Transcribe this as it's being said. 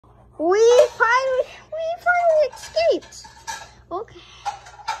We finally escaped. Okay.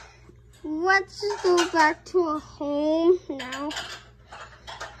 Let's just go back to our home now.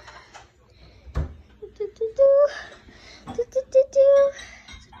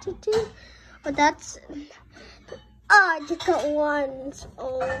 Oh, that's. I just got one.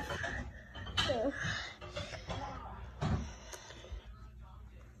 Oh.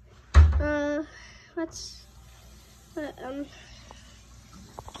 Let's.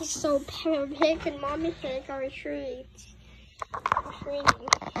 So Pig and Mommy Pig are retreating.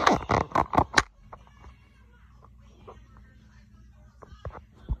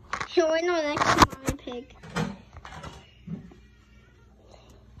 Here we know next to Mommy Pig.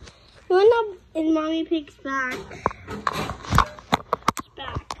 We're not in Mommy Pig's back. It's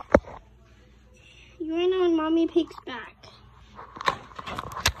back. You're now in Mommy Pig's back.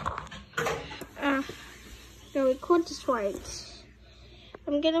 The record is right.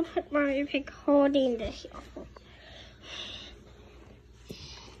 I'm gonna put Mommy Pig holding this here.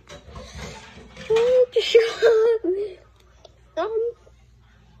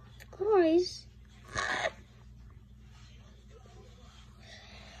 Guys.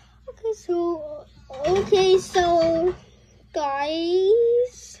 Okay, so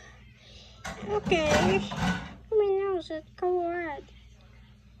guys. Okay. How many hours? Go ahead.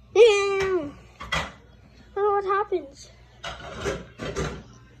 Yeah. I don't know what happens.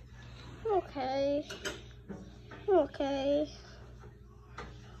 Okay. Okay.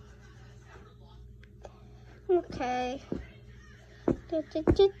 Okay.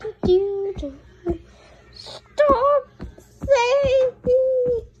 Stop saying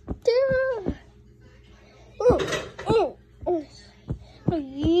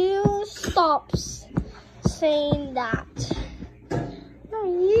you stop saying that. No,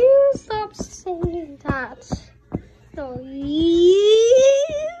 you stop saying that. No, you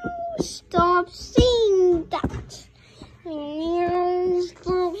stop saying that. You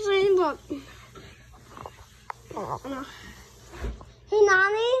stop saying that. Oh, no. Hey,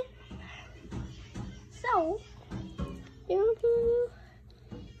 Nani. So, you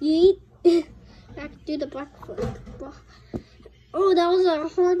eat. Back to the breakfast. Oh, that was a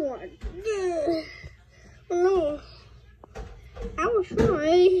hard one. Oh, no. I was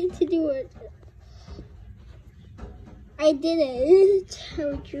trying to do it. I did it. I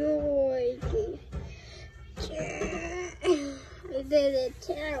tried. I did it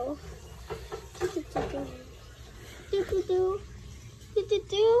too.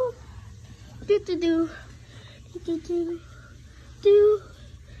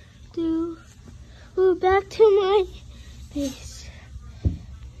 We're back to my base.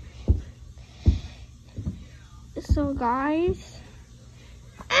 So guys,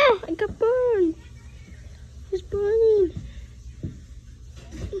 I got burned. It's burning.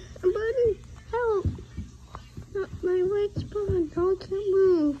 I'm burning. Help! My leg's burned. I can't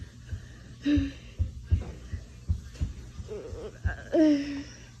move. I'm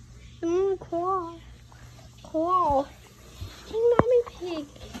gonna crawl. Hey, Mommy Pig.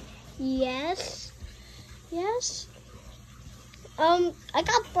 Yes. Yes. I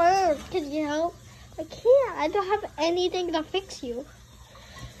got burned. Can you help? I can't. I don't have anything to fix you.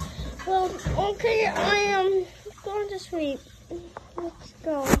 Okay. I am going to sleep. Let's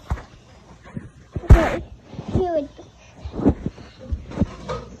go. Okay. Here we go.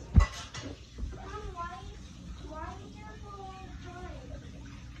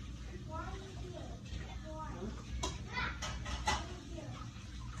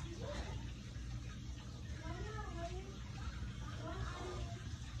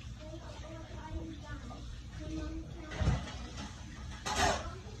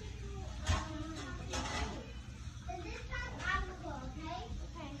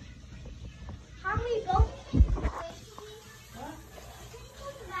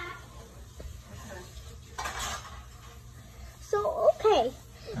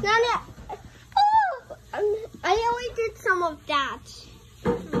 I only did some of that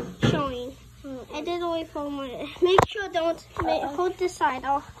showing. I did only film it. Make sure don't hold this side.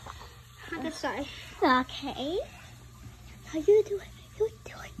 I'll hold this side. Okay. How you do it? You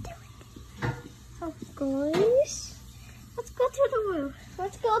do it. Oh, guys. Let's go to the roof.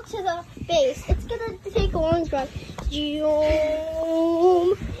 Let's go to the base. It's gonna take a long run.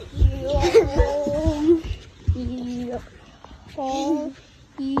 Zoom.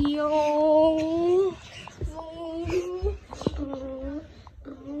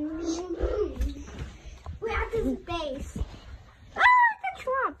 We're at this base. Ah, I got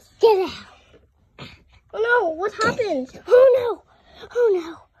trapped. Get out. Oh no, what happened? Oh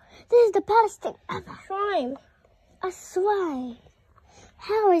no. This is the baddest thing ever. Slime. A slime.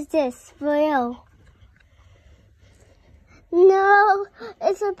 How is this for real? No,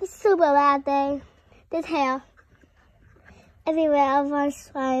 it's a super bad thing. The tail. Everywhere of our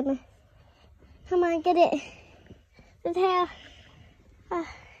slime. Come on, get it. The tail.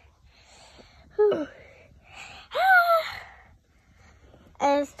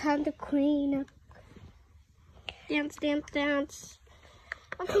 It's time to clean up. Dance, dance, dance.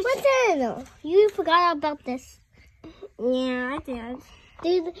 Okay, what's that? You forgot about this. Yeah, I did.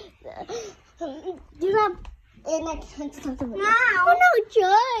 Do that in next time. No, no,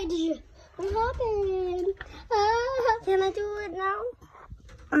 George. What happened? Can I do it now?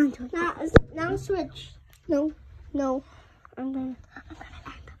 Now switch. No. I'm gonna end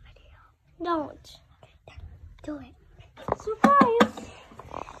the video. Don't. Okay, do it. Surprise.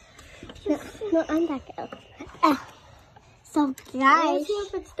 No, I'm that girl. So guys, let's see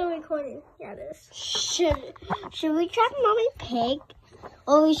if it's still recording. Yeah, it is. Should we trap Mommy Pig,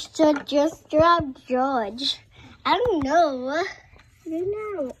 or we should just drop George? I don't know.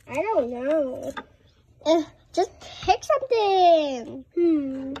 I don't know. Just pick something.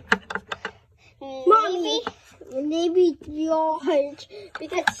 Maybe George,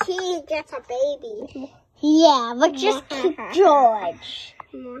 because he gets a baby. Yeah, but just keep George.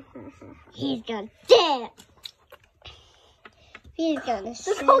 He's gonna dip. He's gonna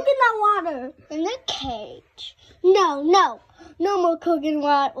sit coconut water in the cage. No more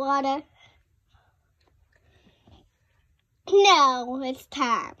coconut water. No, it's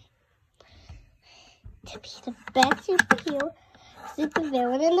time to be the best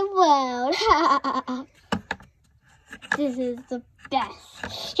supervillain in the world. This is the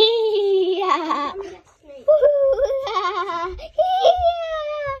best.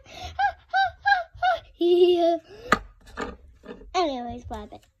 Anyways,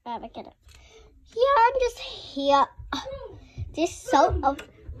 rabbit, get it. Yeah, I'm just here. This so of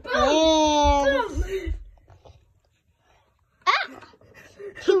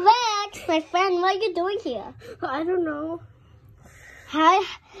T-Rex, my friend, what are you doing here? I don't know. Hi.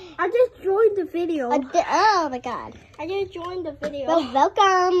 I just joined the video. Oh my god. I just joined the video. Well,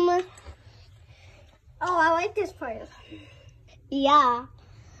 welcome. Oh, I like this part. Yeah.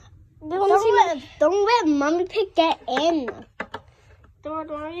 Don't let Mommy Pig get in. Don't let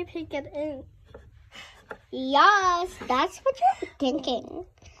Mommy Pig get in. Yes, that's what you're thinking.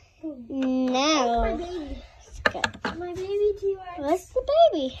 No. That's my baby. Good. My baby T-Rex. What's the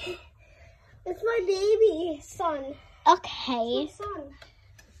baby? It's my baby son. Okay. It's my son.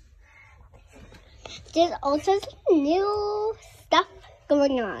 There's also some new stuff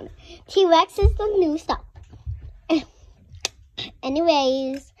going on. T-Rex is the new stuff.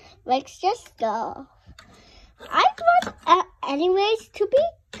 Anyways, let's just go. I want anyways to be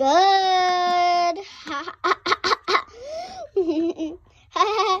good.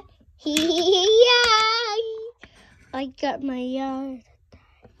 I got my yard.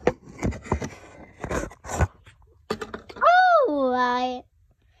 Alright.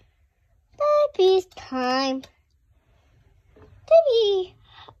 Maybe it's time to be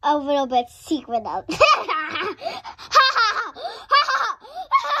a little bit secret out.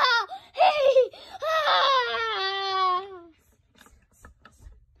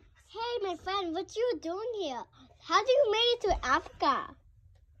 Hey, my friend, what you doing here? How did you make it to Africa?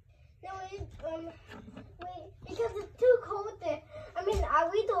 No, wait, because it's too cold there. I mean,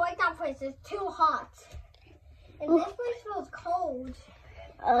 we don't like that place. It's too hot. And this place feels cold. Okay.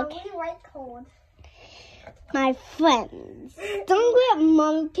 I really like cold. My friends, don't let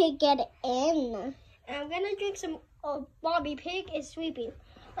Mommy Pig get in. I'm gonna drink some. Oh, Mommy Pig is sleeping.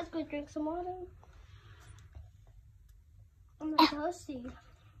 Let's go drink some water. I'm thirsty.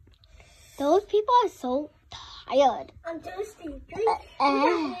 Those people are so tired. I'm thirsty. Drink.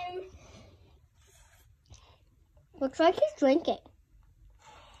 Looks like he's drinking.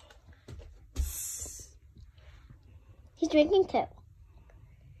 He's drinking too.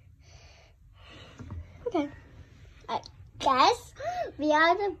 Okay. I guess we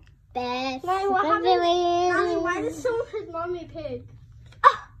are the best. Why did someone hit Mommy Pig?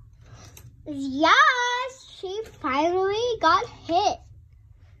 Yes, she finally got hit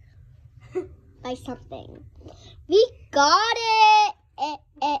by something. We got it.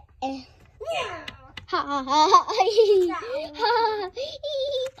 Yeah. Who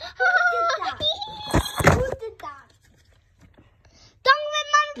did that? Don't let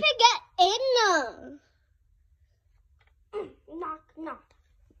Mommy Pig get in. Knock.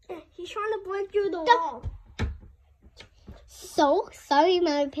 He's trying to break through the wall. So sorry,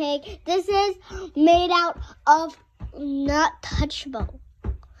 Mommy Pig. This is made out of not touchable,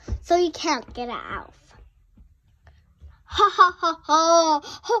 so you can't get it out. Ha ha ha ha.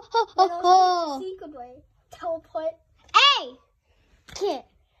 Ha ha ha ha. Secret way. Teleport. Hey! Get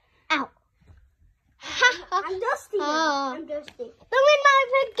out. I'm dusty now. I'm dusty. Then we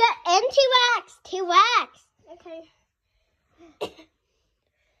might get in T-Rex. T-Rex. Okay.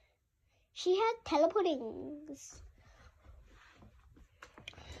 She had teleportings.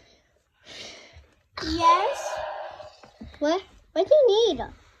 Yes. What do you need?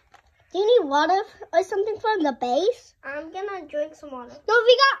 Do you need water or something from the base? I'm gonna drink some water. No,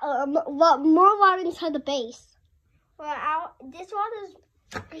 we got more water inside the base. Well, this water's...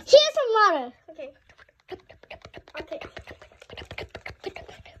 Here's some water. Okay. Okay.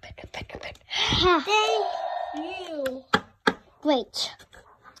 Thank you. Great.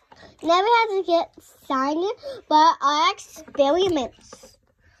 Now we have to get signed by our experiments.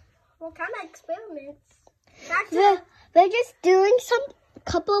 What kind of experiments? We're just doing some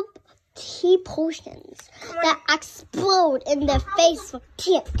couple of tea potions that explode in their face with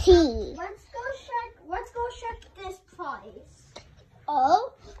TNT. Let's go check this place.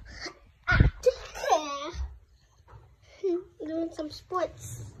 Oh, after Doing some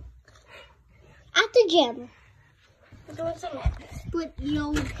sports. at the gym. We're doing some split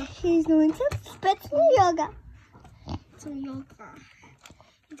yoga. He's doing some spits yoga. Some yoga.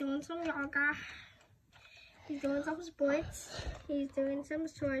 He's doing some yoga. He's doing some sports. He's doing some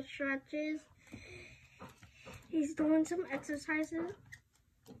stretches. He's doing some exercises.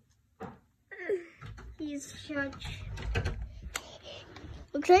 He's stretch.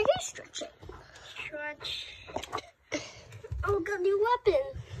 Looks like he's stretching. Stretch. Oh, got a new weapon.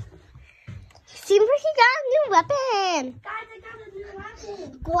 Seems like he got a new weapon. Guys, I got a new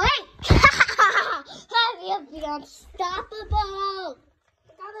weapon. Great! He'll be unstoppable.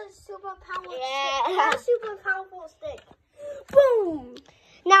 I got a super powerful Yeah. stick. I got a super powerful stick. Boom!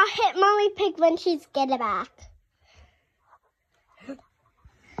 Now hit Mommy Pig when she's getting back.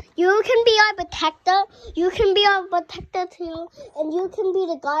 You can be our protector. You can be our protector too. And you can be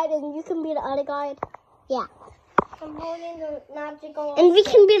the guide and you can be the other guide. Yeah. I'm holding the magical And we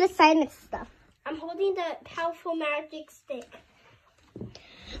stick. can be the science stuff. I'm holding the powerful magic stick.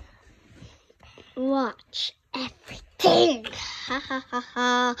 Watch everything. Ha ha ha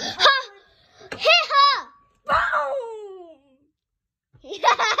ha. Ha! Hit her! Boom!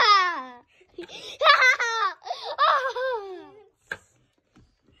 Yeah!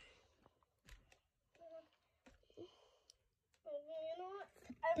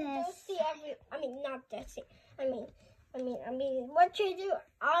 I'm thirsty not thirsty. What should I do?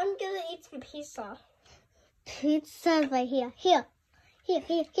 I'm gonna eat some pizza. Pizza right here. Here.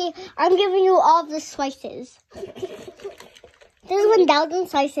 I'm giving you all the slices. There's 1,000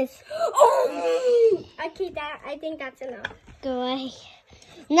 slices. Okay, I think that's enough. Great.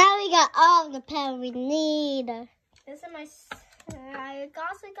 Now we got all the pen we need. This is my. I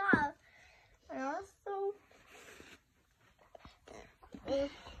also got. I also.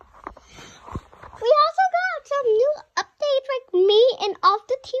 We also got some new updates like me and all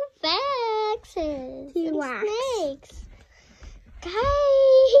the T-Rexes. T-Rex. And snakes. Guys.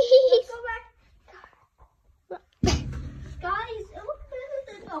 Let's go back. Guys, it looks better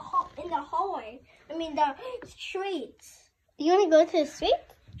than in the hallway. The streets. You want to go to the street?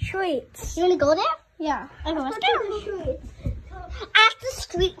 Streets. You want to go there? Yeah. Okay, let's to go. the streets. At the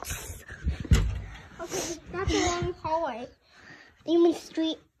streets. Okay, that's a long hallway. You mean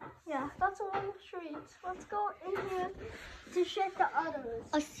street? Yeah, that's a long street. Let's go in here to check the others.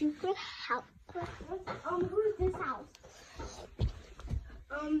 A secret house. Who's this house?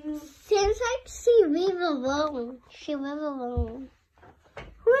 Seems like she lives alone. She lives alone.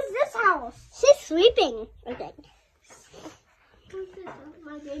 Who's this house? She's sleeping, I think. Who's this?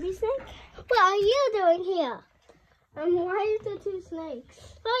 My baby snake? What are you doing here? Why is there two snakes?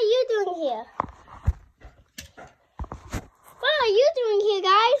 What are you doing here? What are you doing here,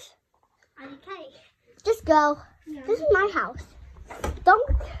 guys? Okay. Just go. Yeah. This is my house. Don't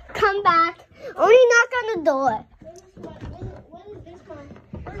come back. Only knock on the door. What is this one?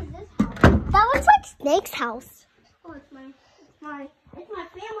 What is this house? That looks like Snake's house. Oh, it's my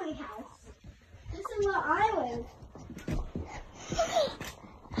family house. This is where I live.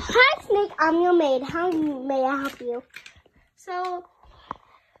 Hi, Snake. I'm your maid. How may I help you? So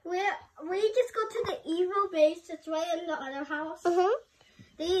we just go to the evil base that's right in the other house.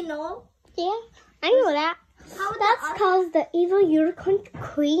 Do you know? Yeah, I know that. How That's called the evil unicorn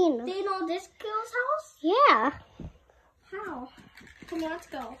queen. Do you know this girl's house? Yeah. How? Come on, let's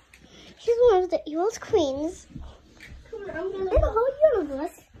go. She's one of the evil queens Come on, I'm gonna in the go. whole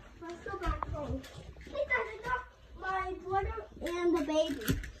universe. Let's go back home. Hey guys, I got my brother and the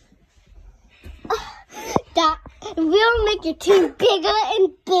baby. That We'll make your team bigger and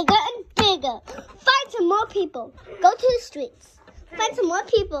bigger and bigger. Find some more people. Go to the streets. Find some more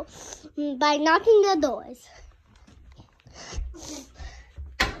people by knocking their doors.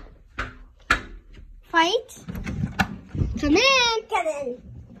 Fight. Come in. Get in.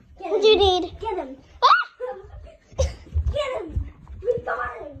 What do you need? Get him. Ah! Get him. We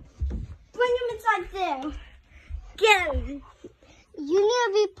got him. Bring him inside there. Get him. You need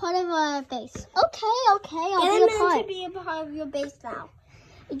to be part of our base. Okay, I'll Get be him a part. in to be a part of your base now.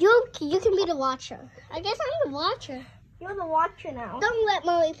 You can be the watcher. I guess I'm the watcher. You're the watcher now. Don't let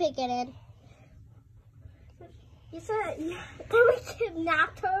Mommy Pig get in. You said, did we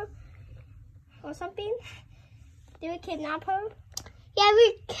kidnap her? Or something? Did we kidnap her? Yeah,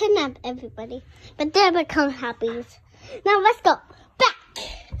 we kidnap everybody, but they become happy. Now let's go. Back.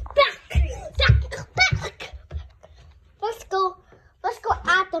 Let's go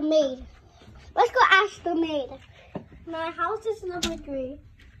at the maid. Let's go ask the maid. My house is number 3.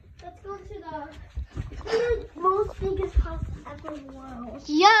 Let's go to the most biggest house ever in the world.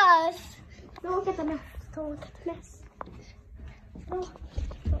 Yes. Don't look at the mess. Don't look at the mess.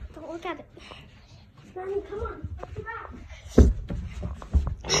 Don't look at it. Nanny, come on. Let's go back.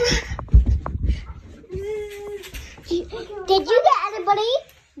 Did you get anybody?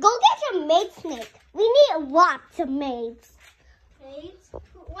 Go get your maid snake. We need lots of maids. Maids?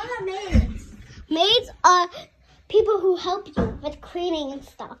 What are maids? Maids are people who help you with cleaning and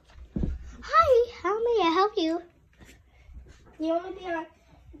stuff. Hi, how may I help you? You want to be our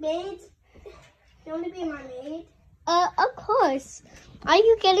maids? You want to be my maid? Of course. Are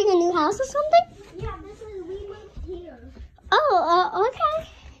you getting a new house or something? Yeah, we moved here. Oh,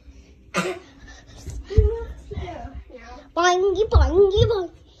 okay. We moved here now. Boingy, boingy,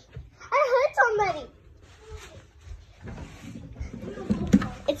 boingy. I heard somebody.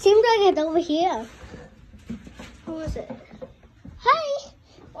 It seems like it's over here. Who is it? Hi.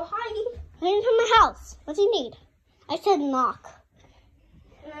 Oh, hi. I'm into my house. What do you need? I said knock.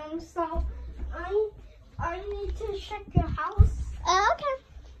 So I need to check your house. Okay.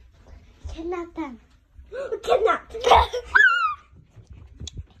 Kidnap them. Kidnapped.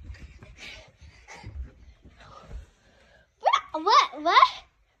 What?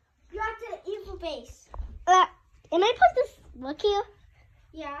 You're at the evil base. Am I supposed to look here?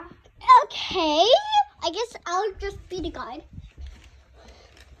 Yeah. Okay. I guess I'll just be the guide.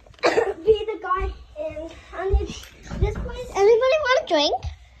 Be the guy in this place. Anybody want a drink?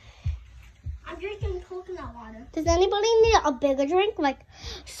 I'm drinking coconut water. Does anybody need a bigger drink like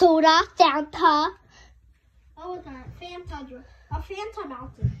soda, Fanta? Oh, it's a Fanta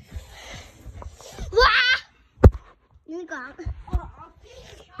mountain. You got it. A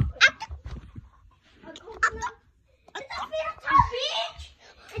coconut. It's a Fanta beach.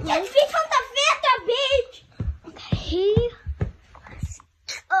 It just becomes a Fanta beach. Okay.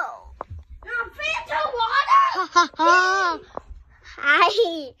 Oh. No, Fanta water. Ha ha ha. Hi.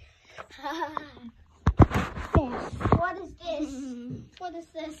 What is this? What is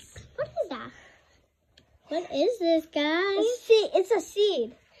this? What is that? What is this, guys? It's a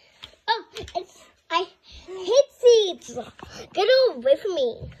seed. Oh, I hate seeds. Get away from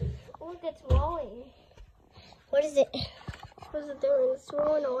me. Look, it's rolling. What is it? What is it doing? It's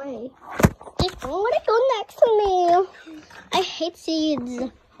rolling away. Just don't want to go next to me. I hate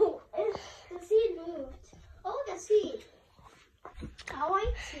seeds. Oh, the seed moved. Oh, the seed. I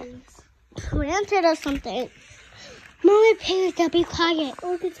like seeds. Planted or something. Mommy Pig, don't be quiet.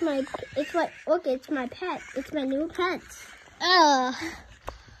 Look, it's my pet. It's my new pet.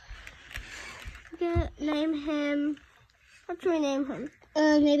 Name him. What should we name him?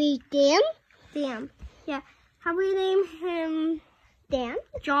 Maybe Dan? Dan. Yeah. How we name him? Dan?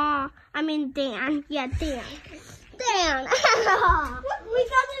 Dan. Yeah, Dan. Dan. Look, we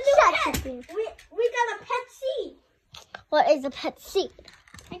got a new Shut pet. up. We got a pet seed. What is a pet seed?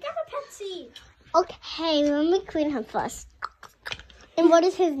 I got a pet seed. Okay, let me clean him first. And what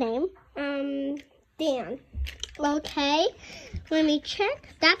is his name? Dan. Okay, let me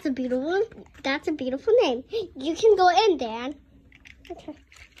check. That's a beautiful name. You can go in, Dan. Okay.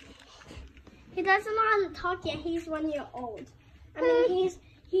 He doesn't know how to talk yet. He's 1 year old.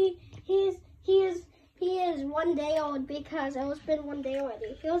 He is 1 day old because it was been 1 day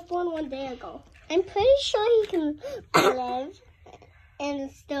already. He was born 1 day ago. I'm pretty sure he can live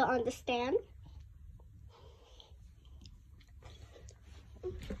and still understand.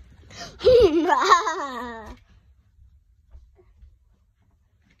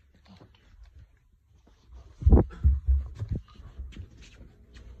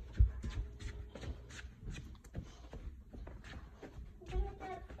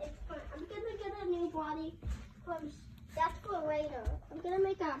 I'm gonna get a new body for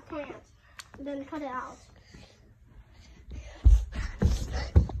plant. And then cut it out.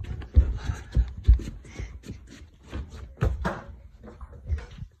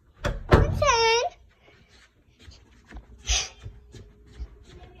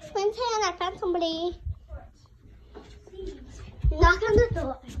 Quentin, I found somebody. Knock on the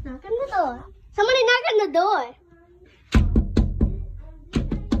door. Knock on the door. Somebody knock on the door.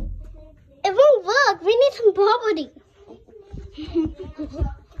 It won't work. We need some property.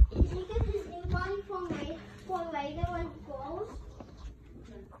 For later when it grows.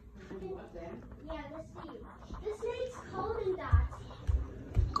 Yeah, let's see. The snake's cold in that.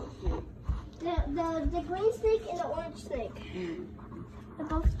 The green snake and the orange snake. They're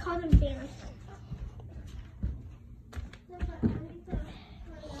both cotton bands.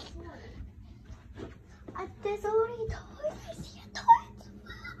 There's already toys. I see a toy.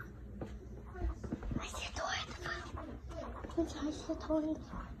 I see a toy in the front. I see a toy in the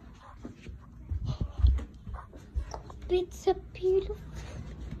front. It's a beautiful.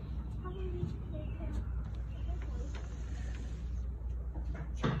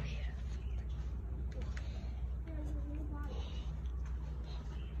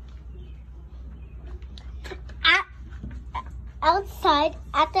 Outside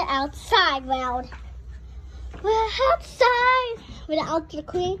at the outside round. We're outside without the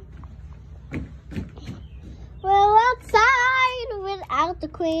queen. We're outside without the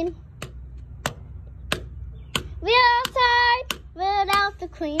queen. We're outside without the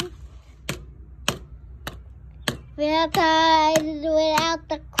queen. We're outside without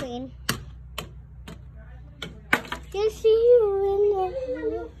the queen. You see you in the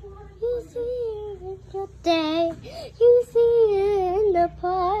you see it in the day. You see it in the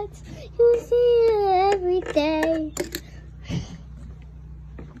parts. You see it every day.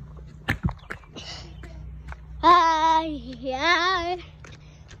 Hi.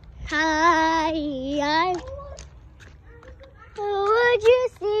 What you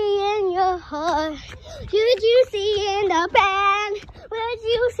see in your heart? What you see in the pan? What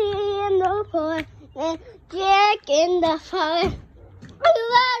you see in the pot? And Jack in the fire.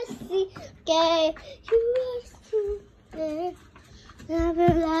 You are see gay. You are see gay.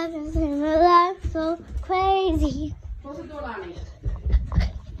 Life so crazy. Close the door, Lonnie.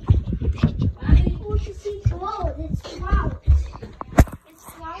 I want to see clouds. It's clouds. It's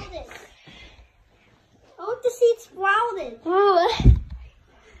clouded. I want to see it's clouded.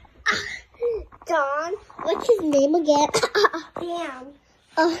 Don, what's his name again? Dan.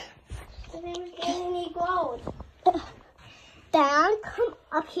 His name is Danny Gold. Dan, come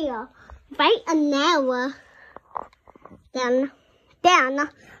up here. Right now. Dan,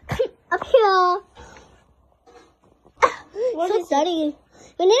 come up here. So dirty.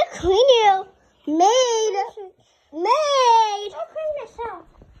 We need to clean you. Maid. Don't clean yourself.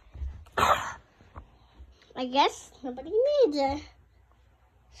 I guess nobody needs it.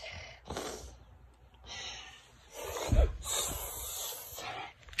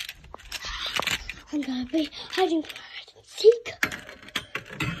 I'm gonna be hiding for hide and seek.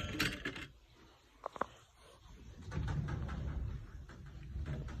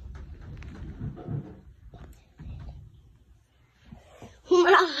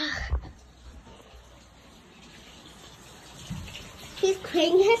 He's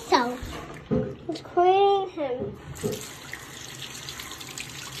cleaning himself. He's cleaning him.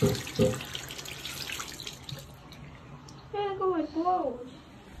 There go my clothes.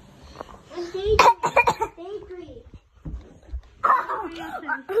 And daydream.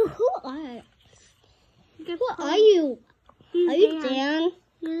 Who are you? Are you Dan?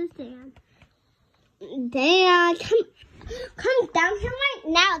 Yes, Dan. Dan, come down here right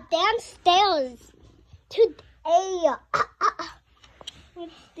now. Downstairs. Today.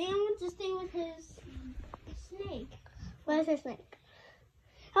 Dan wants to stay with his snake. Where's his snake?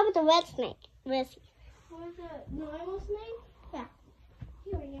 How about the red snake? Where's he? Where's the normal snake? Yeah.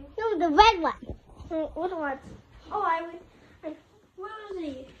 Here we go. No, the red one. What one? Oh, where is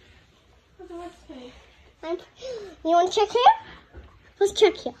he? Where's the red snake? You want to check here? Let's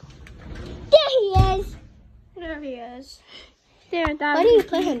check here. There he is. There he is. There. Why do you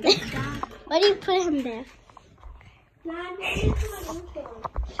put him there? Why do you put him there?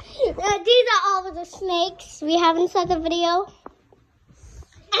 These are all of the snakes we have inside the video.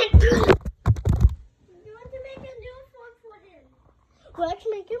 And you want to make a new one for him? Let's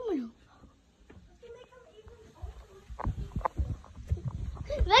make him new.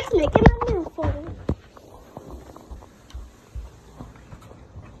 Let's make him a new for him.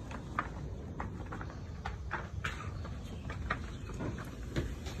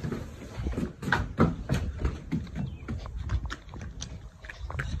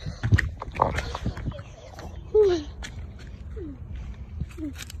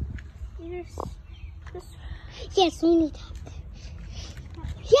 Yes, we need that.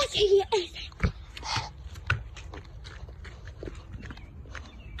 Yes, yes.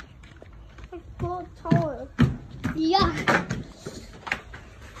 Go taller. Yeah.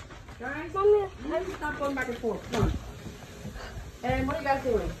 Guys, Mommy, let's stop going back and forth. Come on. And what are you guys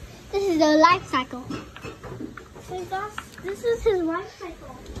doing? This is the life cycle. this is his life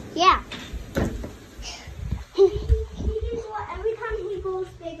cycle. Yeah. He does what every time he goes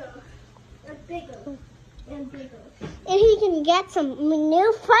bigger and bigger and bigger. And he can get some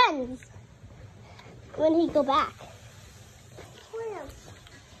new friends when he go back. Where?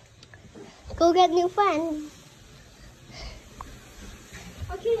 Go get new friends.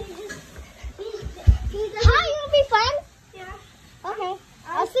 Okay, he's Hi, you'll be friends? yeah. Okay.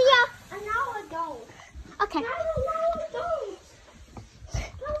 I'll see ya. And now adult. Okay. Now adult.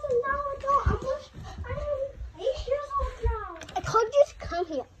 Now adult. I'm 8 years old now. I told you to come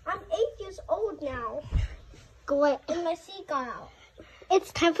here. I'm 8 years old now. Great. And my seat got out.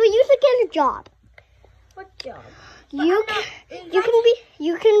 It's time for you to get a job. What job? You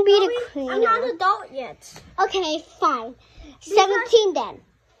can be the cleaner. I'm not adult yet. Okay, fine. 17 then.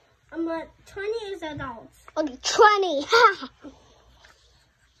 I'm 20 is adult. Okay, 20.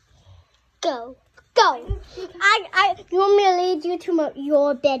 Go. Go. You want me to lead you to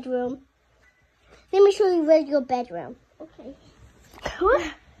your bedroom? Let me show you where's your bedroom. Okay.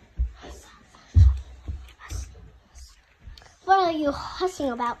 What are you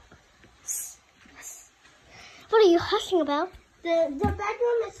hussing about? What are you hussing about? The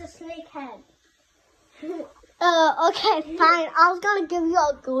bedroom is a snake head. Okay, fine. I was gonna give you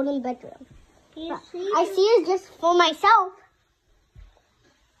a golden bedroom. You see? I see it just for myself.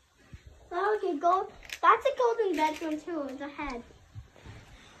 Okay, that's a golden bedroom too. It's a head.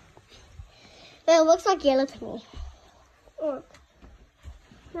 But it looks like yellow to me. Look.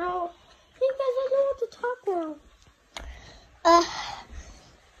 Now, you guys, I know what to talk now.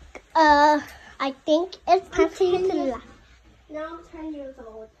 I think it's time for you to laugh. Now I'm 10 years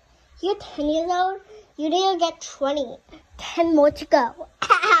old. You're 10 years old. You need to get 20. 10 more to go.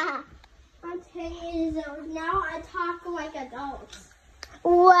 I'm 10 years old. Now I talk like adults.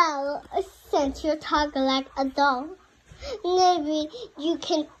 Well, since you're talking like adult, maybe you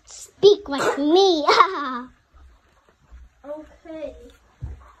can speak like me. Okay.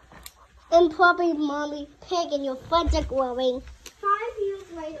 And probably Mommy Pig and your friends are growing. 5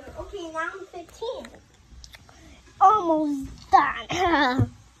 years later. Okay, now I'm 15. Almost done.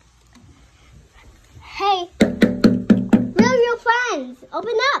 Hey, where are your friends?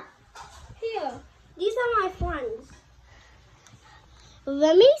 Open up. Here. These are my friends.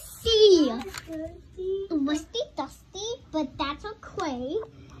 Let me see. Dirty. Rusty, dusty, but that's okay.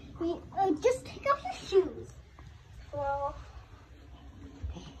 Just take off your shoes. Well,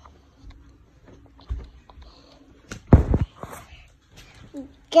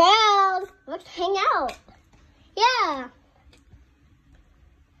 Girls, let's hang out. Yeah.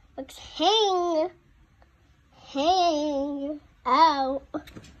 Let's hang out.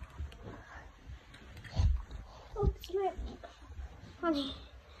 oops, honey.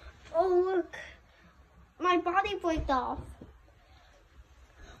 Oh, look. My body broke off.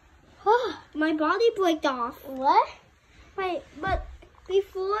 My body broke off. What? Wait, but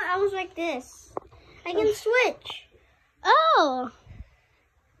before I was like this. I can switch. Oh.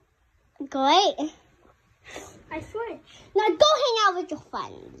 Great. I switch. Now go hang out with your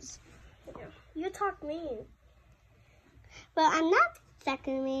friends. You talk mean. But I'm not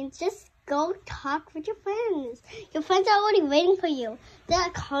exactly mean. Just go talk with your friends. Your friends are already waiting for you. They're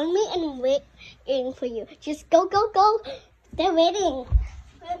calling me and waiting for you. Just go. They're waiting.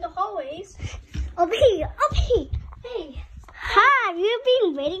 In the hallways. Over here. Hey. Hi, we've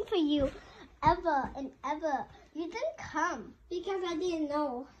been waiting for you ever and ever. You didn't come. Because I didn't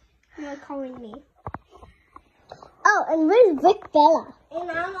know you were calling me. Oh, and where's Rick Bella?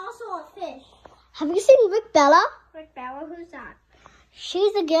 And I'm also a fish. Have you seen Rick Bella? Rick Bella, who's that?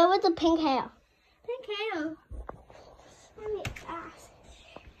 She's the girl with the pink hair. Pink hair. Let me ask.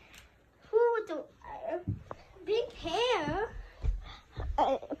 Who with the pink hair?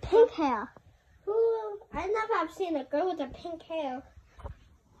 Pink hair. Who? I never have seen a girl with a pink hair.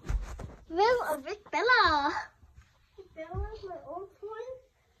 Where's Rick Bella? Bella's my old friend?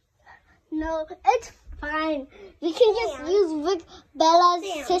 No, it's fine. We can just Dan. use Rick Bella's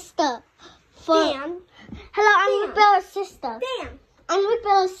Dan. sister. For Dan. Hello, I'm Dan. Rick Bella's sister. Dan. I'm Rick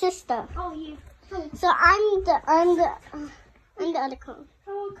Bella's sister. Oh, you. So I'm the other clone.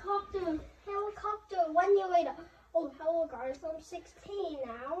 Helicopter. 1 year later. Oh, hello guys. I'm 16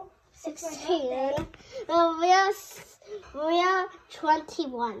 now. It's my 16. birthday. We are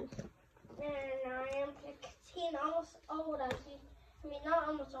 21. And I am 16, almost old as you. I mean, not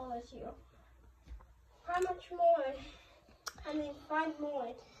almost old as you. How much more? I mean, 5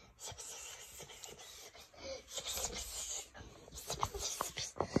 more.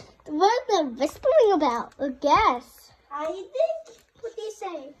 What's the whispering about? Guess. I think. What do you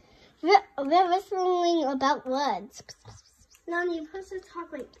say? We're whispering about words. Now you're supposed to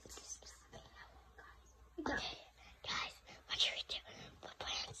talk like. Okay, guys, what should we do? What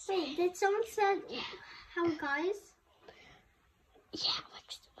plans? Wait, did someone say how guys? Yeah,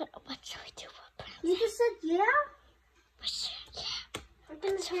 what should we do? What plans? You just said yeah? Yeah.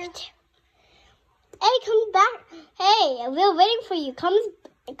 What should we do? Hey, come back. Hey, we're waiting for you. Come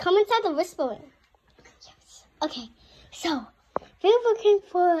inside the whispering. Yes. Okay, so we're looking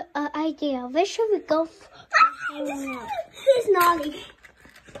for an idea. Where should we go for hanging out? He's naughty.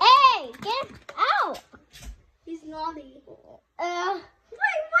 Hey, get out. He's naughty. Why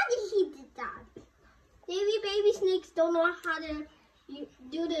did he do that? Maybe baby snakes don't know how to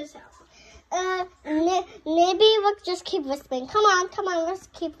do this. Maybe we'll just keep whispering. Come on, let's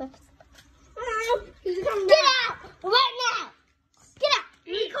keep whispering. Get out! Right now! Get out!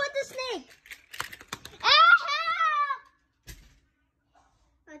 We caught the snake.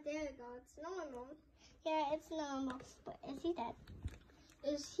 Oh, there we go. It's normal. Yeah, it's normal. But is he dead?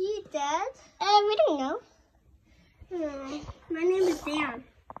 Is he dead? We don't know. My name is Dan.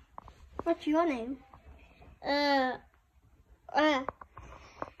 What's your name? I'm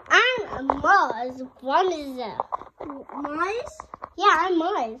Mars. One is Mars? Yeah, I'm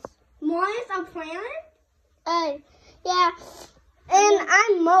Mars. Mars, a planet? Yeah. And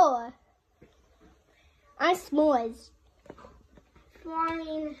I'm Moa. I'm S'mores.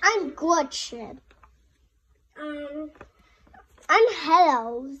 Fine. I'm Gretchen. I'm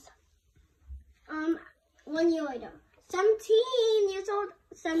Hellos. 1 year later. 17 years old.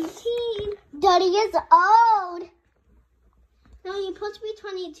 17. 30 years old. No, you're supposed to be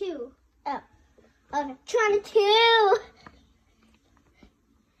 22. Oh. Okay. 22.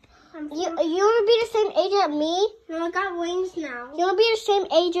 You want to be the same age as me? No, I got wings now. You want to be the same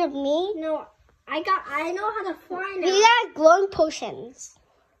age as me? No, I know how to fly now. We got glowing potions.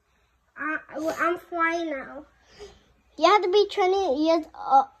 I'm flying now. You have to be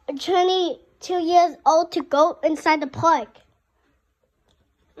 22 years old to go inside the park.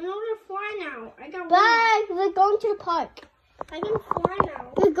 I know how to fly now. I got Bye. wings. We're going to the park. I can fly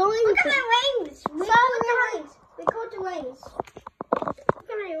now. We're going Look to at my wings. We caught the wings. We caught the wings. Look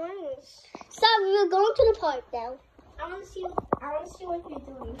at my wings. So we're going to the park now. I want to see what you're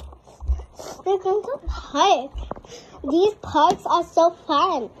doing. We're going to the park. These parks are so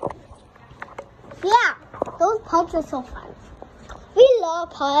fun. Yeah, those parks are so fun. We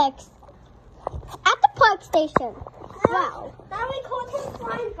love parks. At the park station. Wow. Now we caught him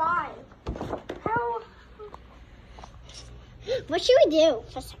flying by. How? What should we do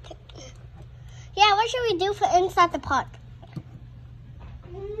for a second? Yeah, what should we do for inside the park?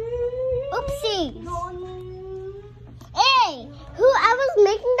 Oopsies. Hey, whoever's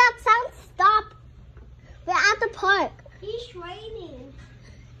making that sound, stop. We're at the park. He's training.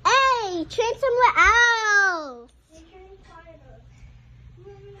 Hey, train somewhere else.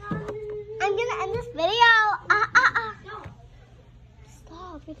 I'm gonna end this video. No.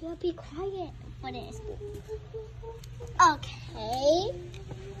 Stop, we're gonna be quiet for this. Okay.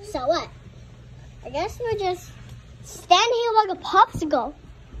 So what? I guess we'll just stand here like a popsicle.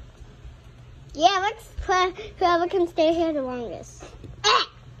 Yeah, let's play whoever can stay here the longest.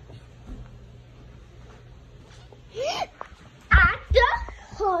 At the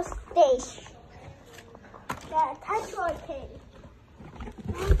horse station. The petrol king.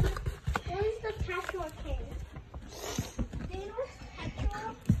 Where's the petrol king? Do you know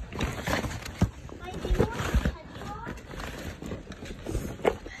petrol? Like, do you know petrol?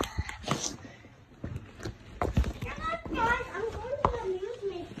 I'm going to the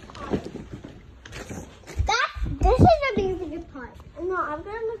amusement park. This is the amusement park. No, I'm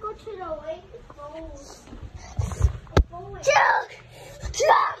going to go to the lake.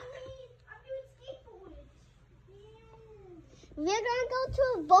 We're gonna go to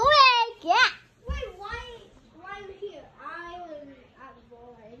a bowling. Yeah. Wait, why are you here? I was at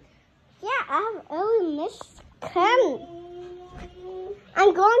bowling. Yeah, I've early missed Ken.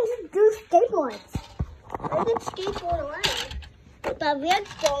 I'm going to do skateboards. I did skateboard already. But we're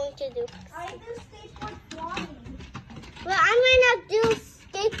going to do. I did skateboard flying. Well, I'm gonna do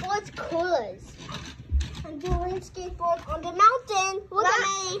skateboards coolers. I'm doing skateboard on the mountain. Look at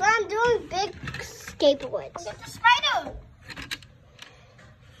me. But I'm doing big skateboards. Look at the spider.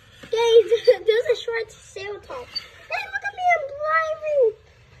 Hey, there's a short sail top. Hey, look at me, I'm driving.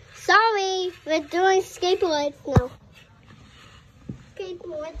 Sorry, we're doing skateboards now.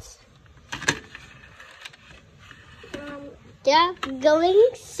 Skateboards. They're going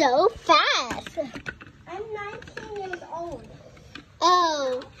so fast. I'm 19 years old.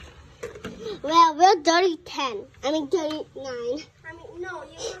 Oh. Well, we're 39. I mean, no,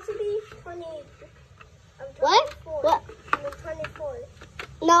 you're supposed to be 20. I'm 24. What? I'm 24.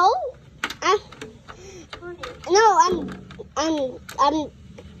 No. 20. No, I'm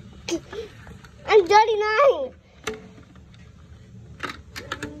 39.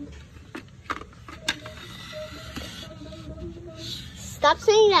 Stop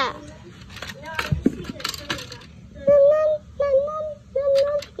saying that. No, I just see this.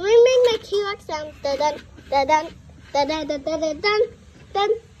 Let me make my T-Rex sound. Da-dun, da-dun, da-dun, da-dun, da-dun, dun,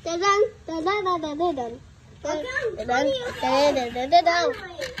 da-dun, da-dun, da-dun, da-dun.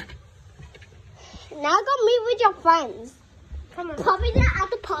 Now go meet with your friends. Come on. Probably they're at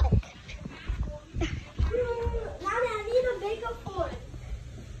the park. Now I need a bigger phone.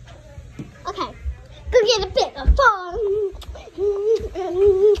 Okay. Go get a bigger phone.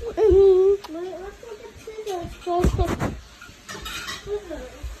 Wait, let's go get scissors. Scissors.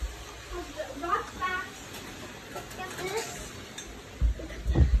 Rock facts. Get this.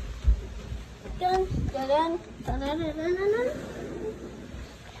 Dun, dun, dun, dun, dun, dun, dun, dun.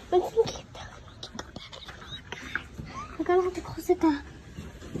 We can keep that. We can go back and forth, guys. We're gonna have to close it down.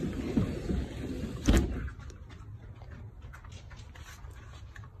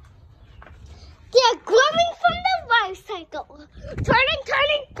 They're growing from the bicycle. Turning.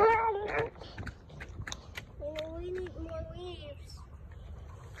 We need more leaves.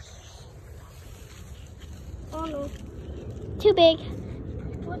 Oh no. Too big.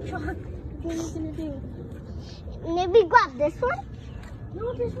 What truck? What are you gonna do? Maybe grab this one.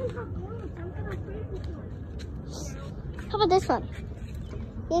 No, this one's not closed. I'm gonna break this one. How about this one? You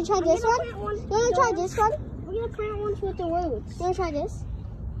wanna try this one? You wanna try this one? We're gonna plant ones with the roots. You wanna try this?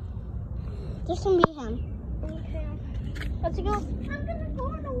 This can be him. Okay. Let's go. I'm gonna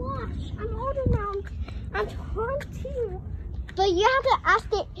go in the wash. I'm older now. I'm 20. But you have to ask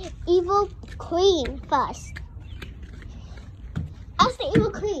the evil queen first. Ask the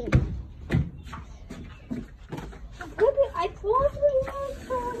evil queen. Baby, I closed the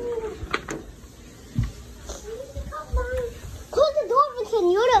door. Close the door,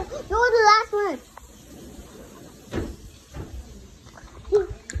 Vincent. You're the last one.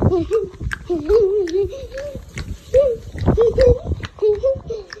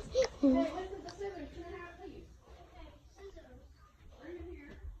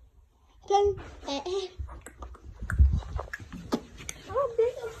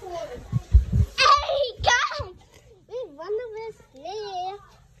 Hey, guys! We run over snake.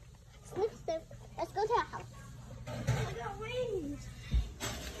 Snip. Let's go to our house. I got wings. I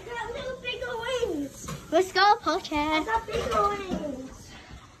got little bigger wings. Let's go, I podcast. got bigger wings.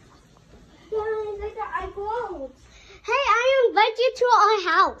 Guys, I glowed. Hey, I invite you to our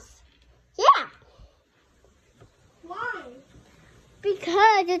house. Yeah, Why?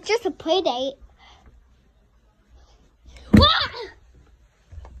 because it's just a play date. What?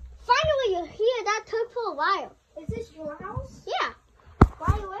 Finally, you're here. That took for a while. Is this your house? Yeah,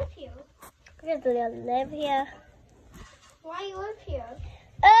 Why you live here? because we live here. Why you live here?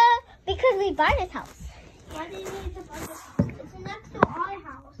 Because we buy this house. Why do you need to buy this house? It's next to our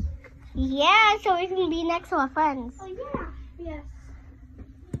house. Yeah, so we can be next to our friends. Oh yeah. Yes.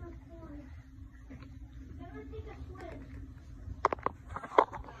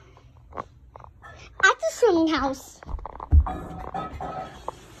 At the swimming house.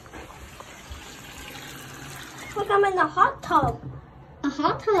 Look, I'm in the hot tub. A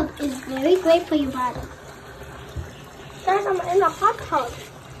hot tub is very great for your body. Guys, I'm in the hot tub.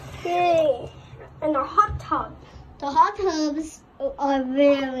 Yay. In the hot tub. The hot tubs are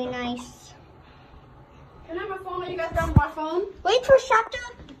really nice. Can I have my phone? Are you guys done with my phone? Wait for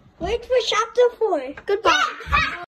chapter 4. Goodbye. Yeah.